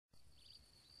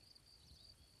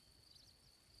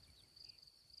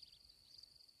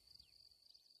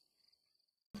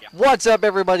What's up,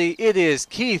 everybody? It is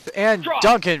Keith and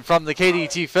Duncan from the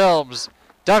KDT Films.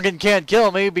 Duncan can't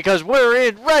kill me because we're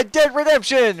in Red Dead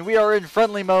Redemption. We are in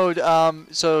friendly mode,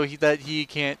 so that he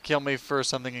can't kill me for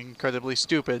something incredibly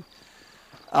stupid.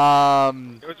 It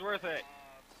was worth it.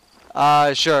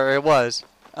 Sure, it was.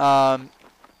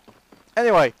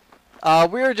 Anyway,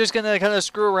 we're just gonna kind of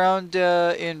screw around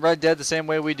in Red Dead the same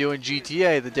way we do in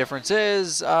GTA. The difference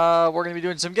is we're gonna be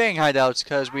doing some gang hideouts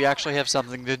because we actually have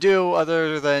something to do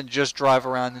other than just drive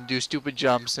around and do stupid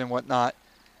jumps and whatnot.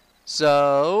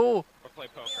 So. Or play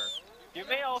poker. You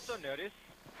may also notice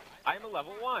I'm a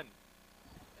level 1.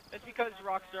 That's because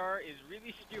Rockstar is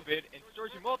really stupid and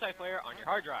stores your multiplayer on your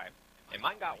hard drive, and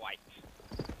mine got wiped.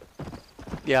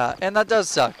 Yeah, and that does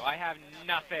suck. So I have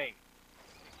nothing.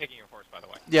 Taking your horse, by the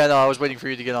way. Yeah, no, I was waiting for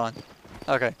you to get on.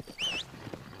 Okay.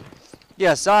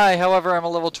 Yes, however, I'm a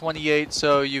level 28,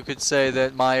 so you could say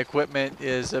that my equipment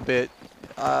is a bit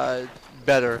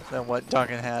better than what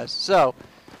Duncan has. So,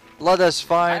 let us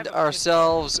find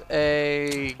ourselves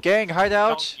a gang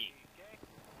hideout. Donkey.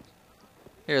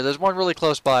 Here, there's one really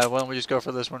close by. Why don't we just go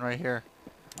for this one right here?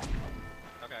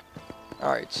 Okay.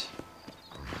 Alright.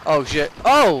 Oh, shit.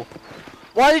 Oh!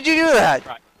 Why did you do that?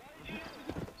 Right.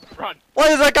 Run. Why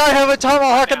does that guy have a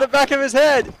tomahawk in the back of his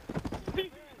head?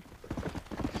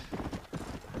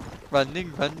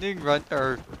 Running, run,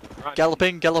 or Run.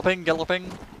 galloping.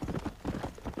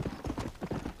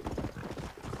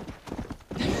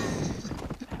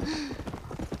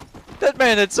 That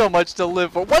man had so much to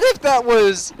live for. What if that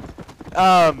was,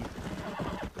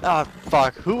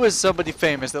 fuck. Who was somebody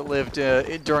famous that lived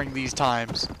during these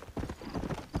times?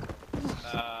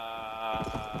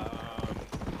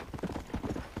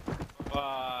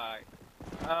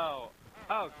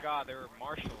 Oh god, they were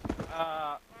marshals.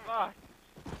 Fuck.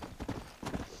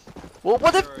 Well,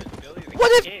 what if? Billy the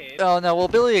What Kid. if? Oh no. Well,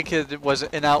 Billy the Kid was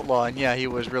an outlaw, and yeah, he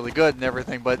was really good and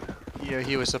everything, but you know,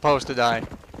 he was supposed to die.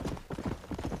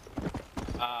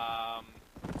 No.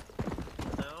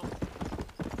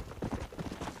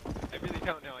 I really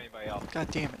don't know anybody else.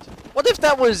 God damn it. What if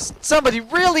that was somebody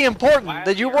really important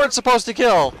that you weren't supposed to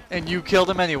kill, and you killed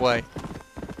him anyway?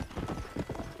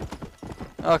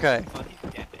 Okay. Well, he's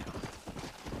dead now.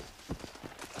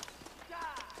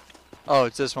 Oh,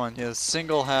 it's this one. Yeah,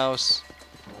 single house.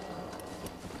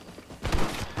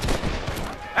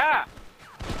 Ah!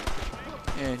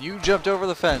 And you jumped over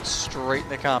the fence straight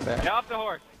into combat. Get off the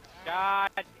horse. God.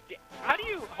 How do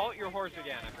you halt your horse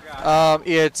again? I forgot.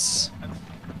 It's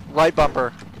right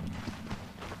bumper.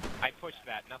 I pushed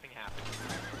that. Nothing happened.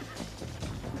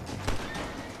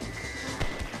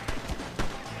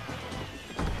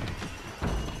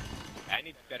 I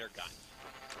need better guns.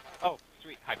 Oh,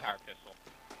 sweet. High-powered pistol.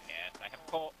 Yes, I have a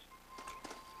Colt.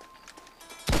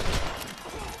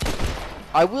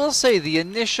 I will say the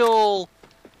initial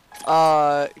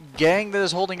gang that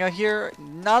is holding out here,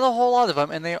 not a whole lot of them,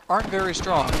 and they aren't very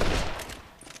strong.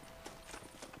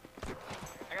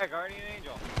 I got Guardian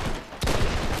Angel.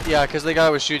 Yeah, because the guy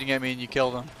was shooting at me and you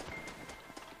killed him.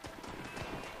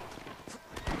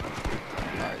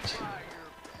 Alright.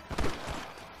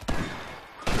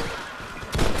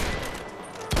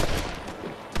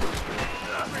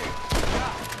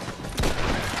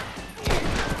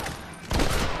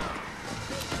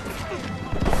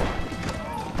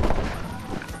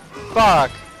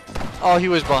 Fuck! Oh, he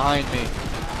was behind me.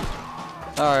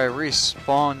 Alright,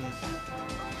 respawn.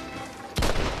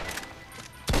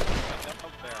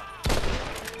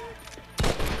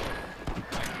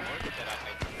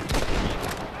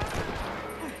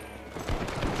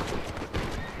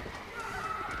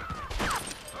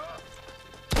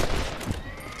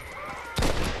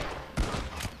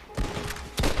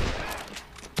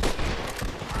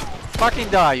 Fucking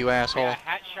die, you asshole. I got a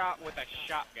hat shot with a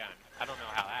shotgun. I don't know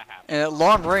how that happened. And at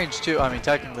long range, too. I mean,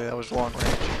 technically, that was long range.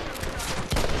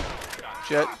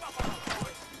 Shit.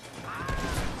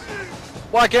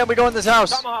 Why can't we go in this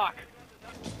house? Tomahawk!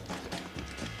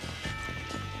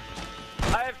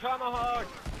 I have Tomahawk!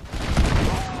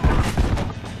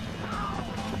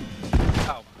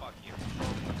 Oh, fuck you.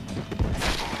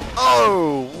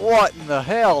 Oh, what in the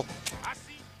hell?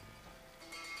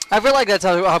 I feel like that's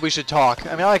how we should talk.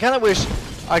 I mean, I kind of wish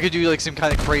I could do like some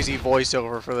kind of crazy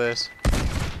voiceover for this.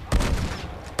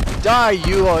 Die,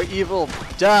 you are evil.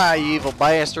 Die, you evil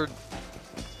bastard.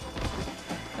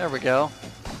 There we go.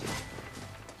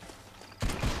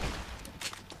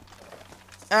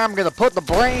 I'm gonna put the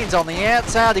brains on the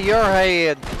outside of your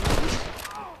head.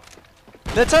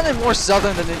 That sounded more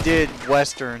southern than it did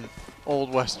western.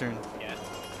 Old western. Yes.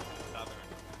 Southern.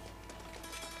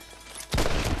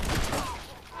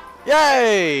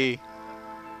 Yay! Let's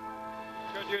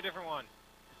go do a different one.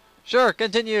 Sure,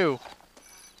 continue.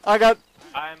 I'm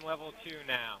level 2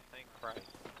 now. Thank Christ.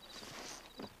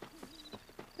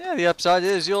 Yeah, the upside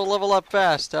is you'll level up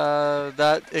fast.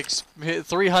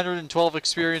 312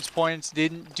 experience points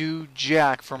didn't do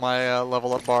jack for my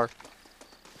level up bar.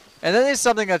 And that is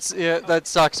something that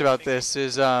sucks about this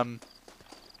is Explosive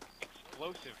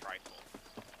rifle.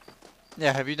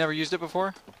 yeah. Have you never used it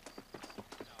before?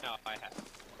 No, I haven't.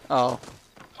 Oh.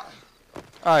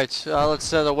 All right. Let's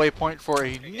set a waypoint for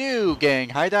a new gang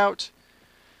hideout.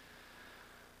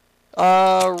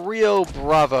 Rio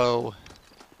Bravo.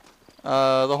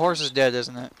 The horse is dead,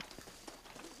 isn't it?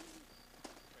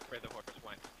 Where the horse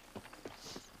went.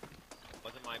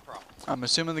 Wasn't my problem. I'm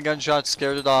assuming the gunshot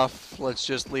scared it off. Let's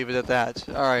just leave it at that.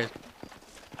 Alright.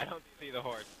 I don't see the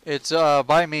horse. It's,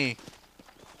 by me.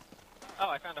 Oh,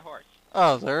 I found a horse.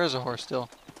 Oh, there is a horse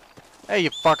still. Hey, you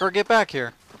fucker, get back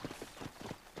here.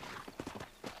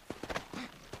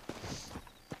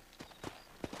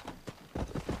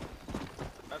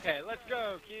 Okay, let's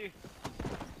go, Keith.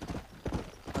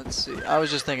 Let's see. I was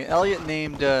just thinking, Elliot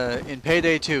named, in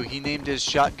Payday 2, he named his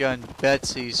shotgun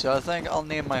Betsy, so I think I'll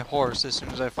name my horse as soon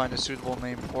as I find a suitable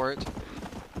name for it.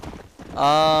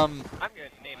 I'm gonna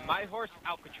name my horse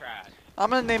Alcatraz. I'm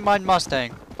gonna name mine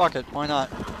Mustang. Fuck it, why not?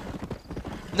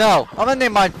 No, I'm gonna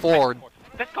name mine Ford.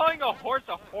 That's calling a horse,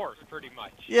 pretty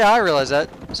much. Yeah, I realize that.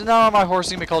 So now my horse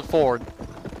is gonna be called Ford.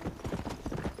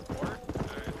 Ford?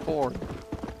 Ford.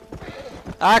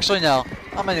 Actually, no.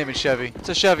 I'm gonna name it Chevy. It's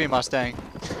a Chevy Mustang.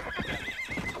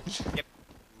 Yep.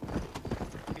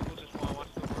 People just wanna watch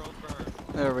the world burn.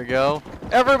 There we go.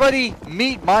 Everybody,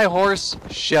 meet my horse,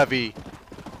 Chevy.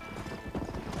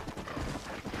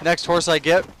 Next horse I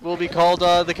get will be called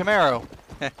the Camaro.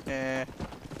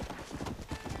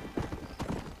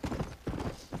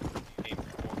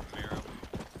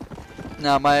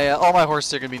 Now all my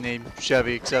horses are gonna be named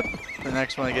Chevy, except the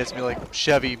next one I get is gonna be like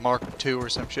Chevy Mark II or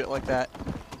some shit like that.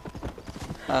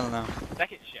 I don't know.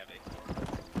 Second Chevy.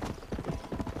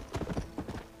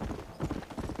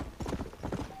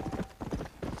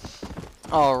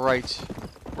 All right,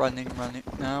 running.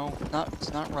 No,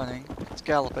 it's not running. It's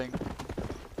galloping.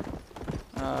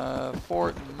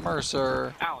 Fort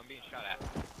Mercer. Ow, I'm being shot at.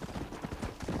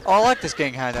 Oh, I like this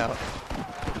gang hideout.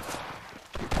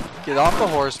 Get off the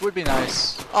horse would be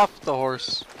nice. Off the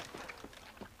horse.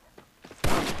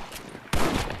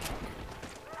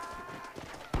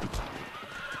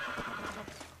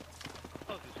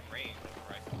 Oh, this rain.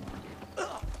 Right.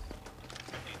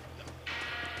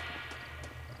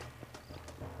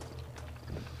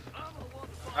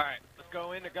 Alright, let's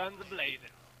go in, the guns are blazing.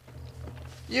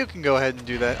 You can go ahead and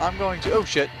do that. I'm going to. Oh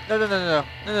shit! No.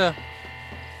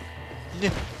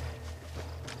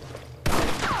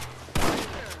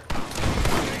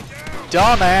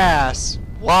 Dumbass!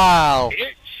 Wow. At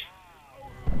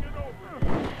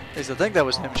least I think that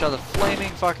was him. Shot a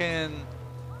flaming fucking.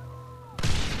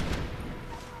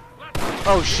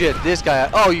 Oh shit! This guy.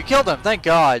 Oh, you killed him! Thank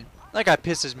God. That guy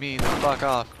pisses me the fuck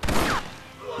off.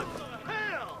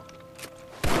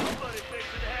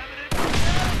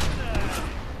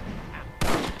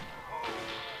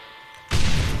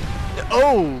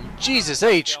 Oh, Jesus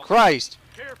H. Christ.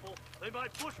 Careful, they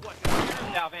might push weapons.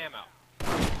 Out of ammo.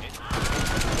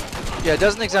 Yeah, it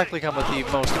doesn't exactly come with the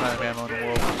most amount of ammo in the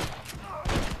world.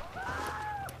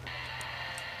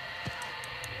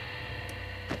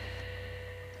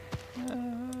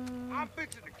 I'm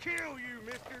fixing to kill you,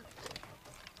 mister.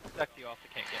 Sucks you also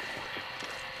can't get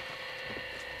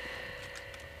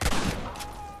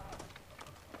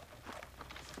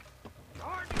more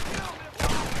Hard to kill, ammo.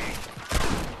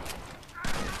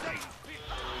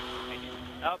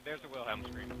 Oh, there's a Wilhelm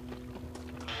scream.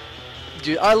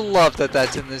 Dude, I love that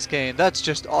that's in this game. That's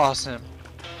just awesome.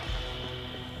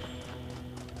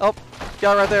 Oh,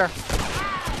 got it right there.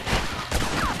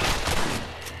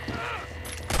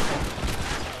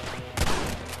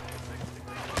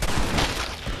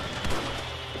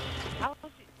 How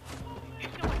was he?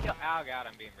 He's gonna kill. Oh god,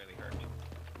 I'm being really hurt.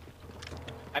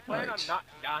 I plan on not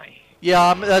dying.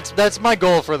 Yeah, that's my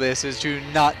goal for this, is to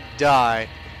not die.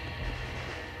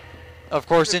 Of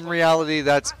course, in reality,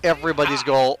 that's everybody's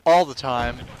goal all the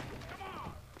time.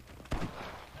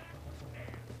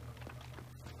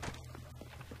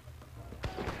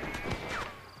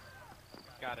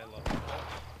 God, I love it.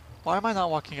 Why am I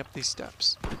not walking up these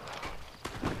steps?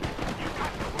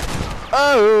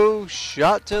 Oh,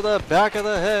 shot to the back of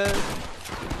the head.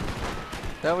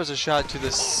 That was a shot to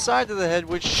the side of the head,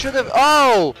 which should have...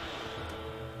 Oh!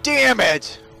 Damn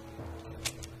it!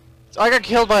 I got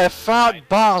killed by a fat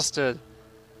bastard.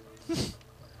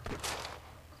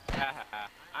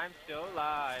 I'm still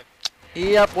alive.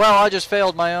 Yep, well, I just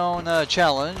failed my own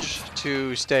challenge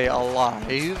to stay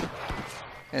alive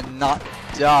and not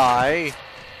die.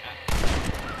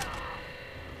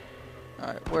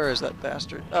 Alright, where is that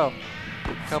bastard? Oh,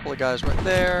 a couple of guys right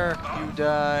there. You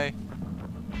die.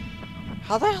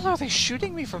 How the hell are they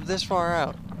shooting me from this far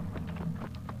out?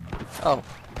 Oh,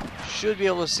 should be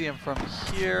able to see him from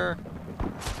here.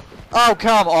 Oh,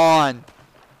 come on!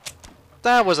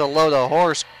 That was a load of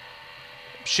horse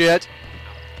shit.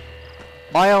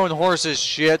 My own horse's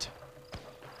shit.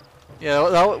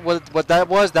 Yeah, what that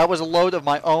was a load of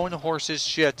my own horse's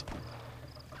shit.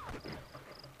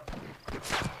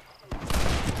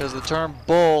 Because the term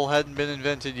bull hadn't been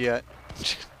invented yet.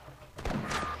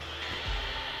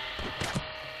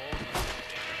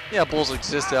 Yeah, bulls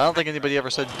existed. I don't think anybody ever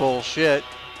said bullshit.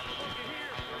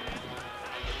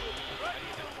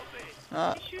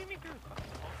 I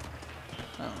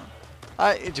don't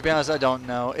know. To be honest, I don't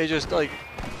know. It just like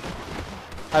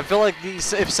I feel like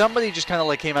if somebody just kind of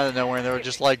like came out of nowhere and they were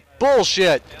just like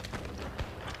bullshit,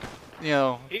 you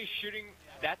know. He's shooting.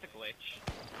 That's a glitch.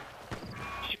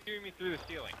 Shooting me through the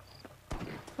ceiling.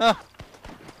 Huh.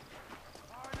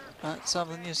 That's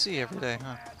something you see every day,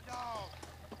 huh?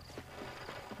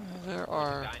 There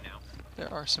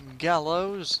are some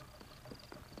gallows.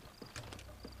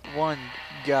 One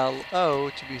gallow,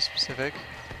 to be specific.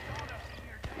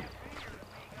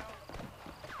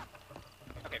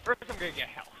 Okay, first I'm gonna get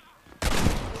health.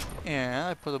 And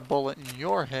I put a bullet in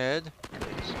your head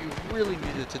because you really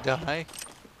needed to die.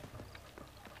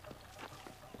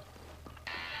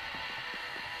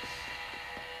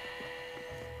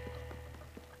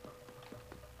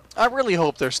 I really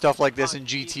hope there's stuff like this in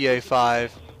GTA 5. I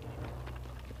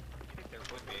think there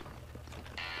would be.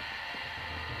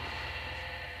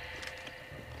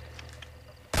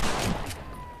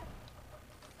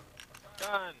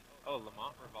 Done. Oh,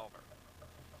 Lamont revolver.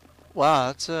 Wow,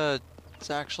 it's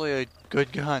actually a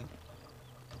good gun.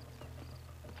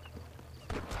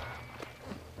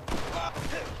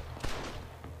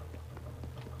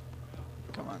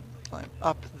 Come on, climb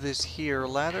up this here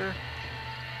ladder.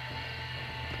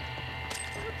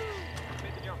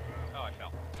 Made the jump. Oh, I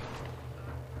fell.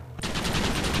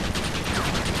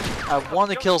 I want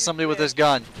to kill somebody with this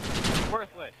gun.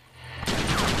 Worthless.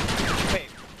 Wait.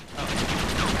 Oh.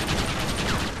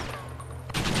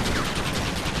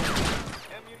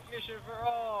 Ammunition for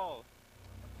all.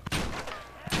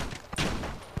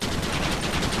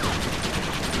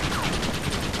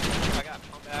 I got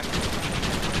come back.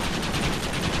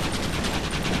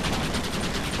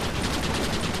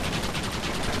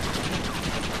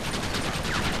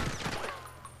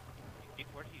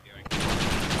 What are you doing?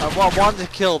 I wanted to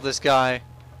kill this guy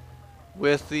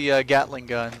with the Gatling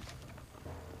gun.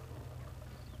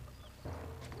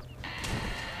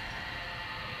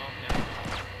 Oh no.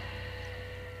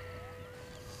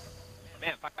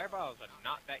 Man, fireballs are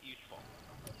not that useful.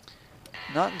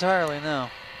 Not entirely, no.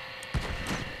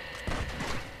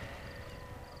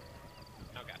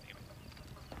 Oh god damn it.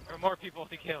 There are more people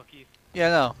to kill, Keith. Yeah,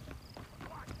 no.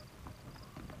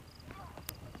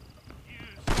 You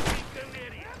stinking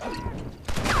idiot!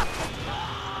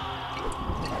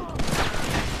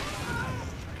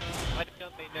 Why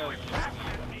don't they know it's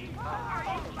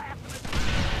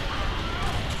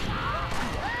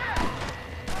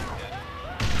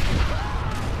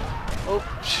Oh.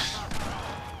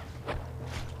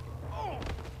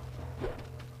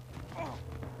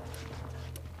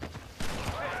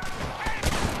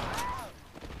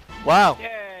 Wow.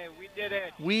 Yay, we did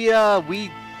it! We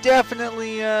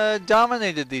definitely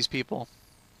dominated these people.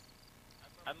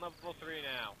 I'm level 3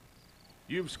 now.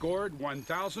 You've scored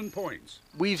 1,000 points.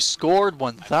 We've scored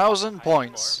 1,000 Highest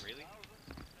points. Score, really?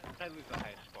 How did I lose the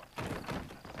highest score?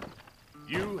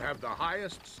 You have the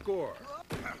highest score.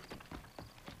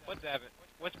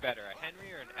 What's better, a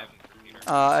Henry or an Evans computer?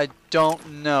 I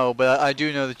don't know, but I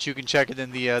do know that you can check it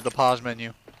in the pause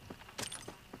menu.